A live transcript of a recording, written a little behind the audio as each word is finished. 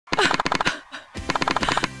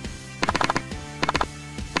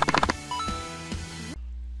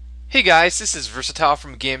Hey guys, this is Versatile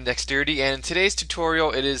from Game Dexterity, and in today's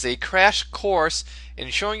tutorial it is a crash course in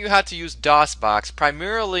showing you how to use DOSBox,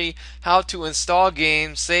 primarily how to install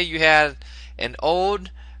games. Say you had an old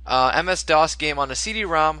MS-DOS game on a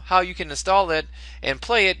CD-ROM, how you can install it and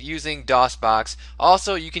play it using DOSBox.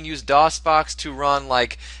 Also, you can use DOSBox to run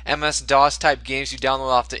like MS-DOS type games you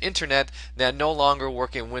download off the internet that no longer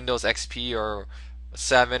work in Windows XP or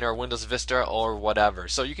 7 or Windows Vista or whatever.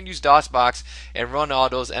 So you can use DOSBox and run all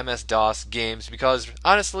those MS-DOS games because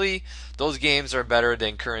honestly those games are better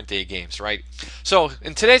than current day games, right? So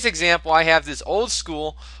in today's example I have this old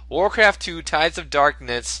school Warcraft 2 Tides of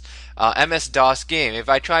Darkness MS-DOS game. If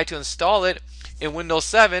I try to install it in Windows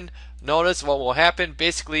 7, notice what will happen.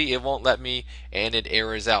 Basically it won't let me and it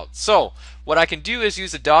errors out. So what I can do is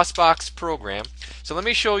use the DOSBox program. So let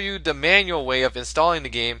me show you the manual way of installing the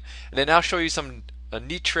game, and then I'll show you some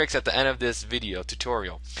neat tricks at the end of this video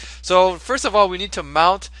tutorial. So first of all, we need to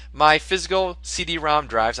mount my physical CD-ROM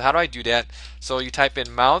drive. So how do I do that? So you type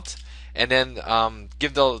in mount and then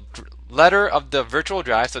give the letter of the virtual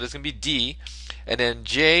drive. So there's going to be D, and then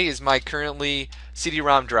J is my currently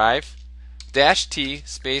CD-ROM drive, -T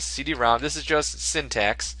space CD-ROM. This is just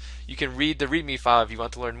syntax. You can read the README file if you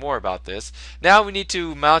want to learn more about this. Now we need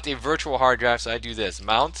to mount a virtual hard drive. So I do this,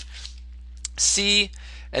 mount C,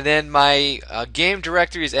 and then my game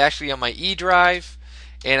directory is actually on my E drive,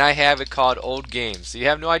 and I have it called Old Games. So you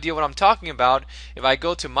have no idea what I'm talking about. If I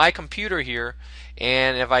go to my computer here,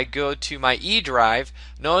 and if I go to my E drive,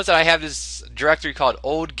 notice that I have this directory called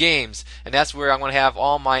Old Games, and that's where I'm going to have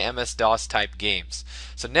all my MS-DOS type games.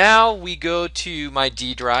 So now we go to my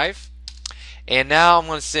D drive, and now I'm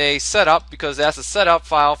going to say setup because that's a setup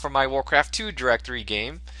file for my Warcraft 2 directory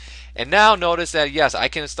game. And now notice that yes, I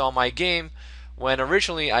can install my game when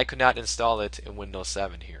originally I could not install it in Windows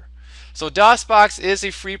 7 here. So DOSBox is a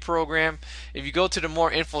free program. If you go to the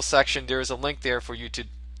more info section, there is a link there for you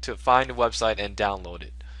to find the website and download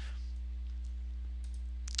it.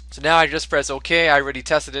 So now I just press OK. I already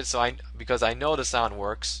tested it because I know the sound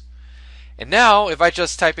works. And now if I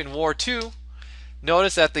just type in War 2,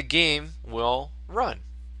 notice that the game will run.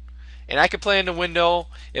 And I can play in the window.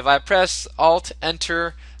 If I press Alt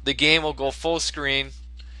Enter, the game will go full screen,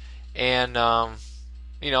 and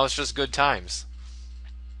you know, it's just good times.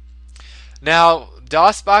 Now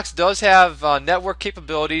DOSBox does have network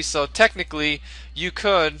capabilities, so technically you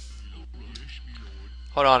could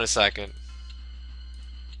hold on a second.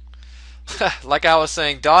 Like I was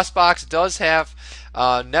saying, DOSBox does have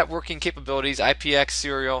networking capabilities, IPX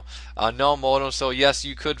serial, no modem, so yes,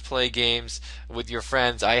 you could play games with your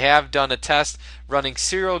friends. I have done a test running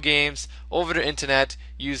serial games over the internet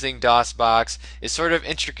using DOSBox. It's sort of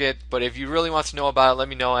intricate, but if you really want to know about it, let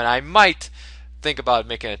me know, and I might think about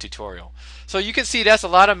making a tutorial. So you can see that's a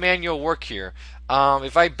lot of manual work here.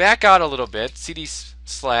 If I back out a little bit, cd/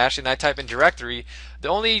 and I type in directory, the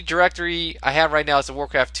only directory I have right now is the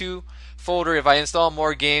Warcraft 2 folder. If I install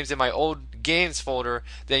more games in my old games folder,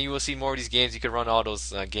 then you will see more of these games. You can run all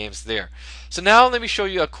those games there. So now let me show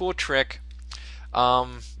you a cool trick,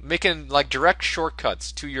 making like direct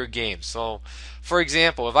shortcuts to your game. So for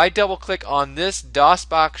example, if I double click on this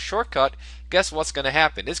DOSBox shortcut, guess what's going to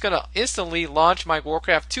happen? It's going to instantly launch my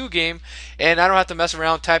Warcraft 2 game, and I don't have to mess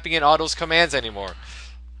around typing in all those commands anymore.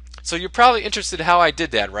 So you're probably interested how I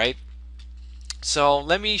did that, right? So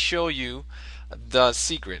let me show you the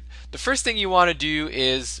secret. The first thing you want to do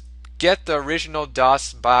is get the original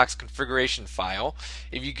DOSBox configuration file.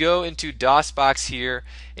 If you go into DOSBox here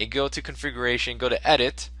and go to configuration, go to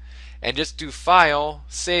edit, and just do file,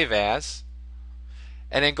 save as,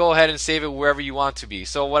 and then go ahead and save it wherever you want to be.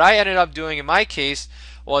 So what I ended up doing in my case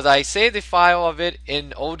was I saved the file of it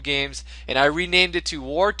in Old Games, and I renamed it to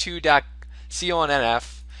war2.conf.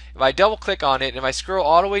 If I double click on it and if I scroll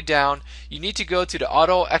all the way down, you need to go to the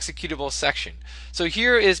auto executable section. So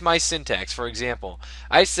here is my syntax. For example,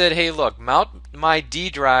 I said, hey look, mount my D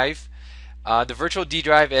drive, the virtual D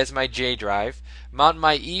drive as my J drive, mount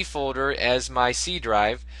my E folder as my C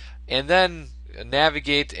drive, and then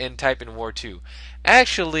navigate and type in War 2.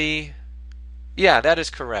 Actually, yeah, that is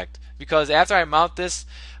correct, because after I mount this,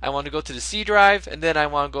 I want to go to the C drive, and then I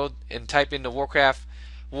want to go and type in the Warcraft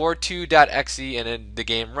war2.exe, and then the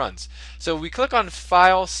game runs. So we click on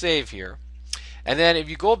File, Save here, and then if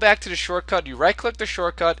you go back to the shortcut, you right click the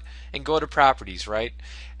shortcut and go to Properties, right?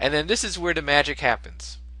 And then this is where the magic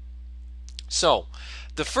happens. So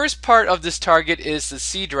the first part of this target is the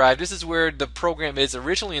C drive. This is where the program is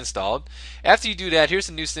originally installed. After you do that, here's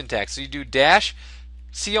the new syntax. So you do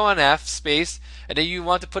 -conf space, and then you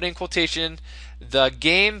want to put in quotation the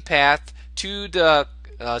game path to the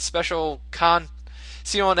special conf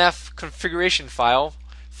configuration file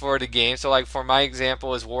for the game. So like for my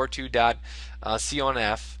example is war2.conf,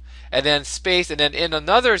 and then space, and then in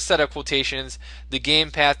another set of quotations, the game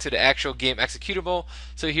path to the actual game executable.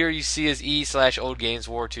 So here you see is e/old games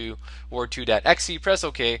war2 war2.exe. Press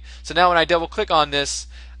OK. So now when I double click on this,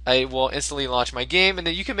 it will instantly launch my game, and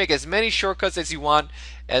then you can make as many shortcuts as you want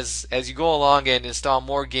as you go along and install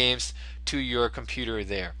more games to your computer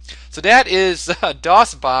there. So that is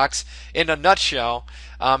DOSBox in a nutshell.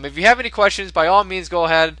 If you have any questions, by all means go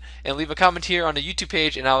ahead and leave a comment here on the YouTube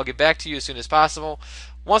page, and I will get back to you as soon as possible.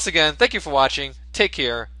 Once again, thank you for watching. Take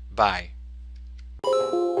care. Bye.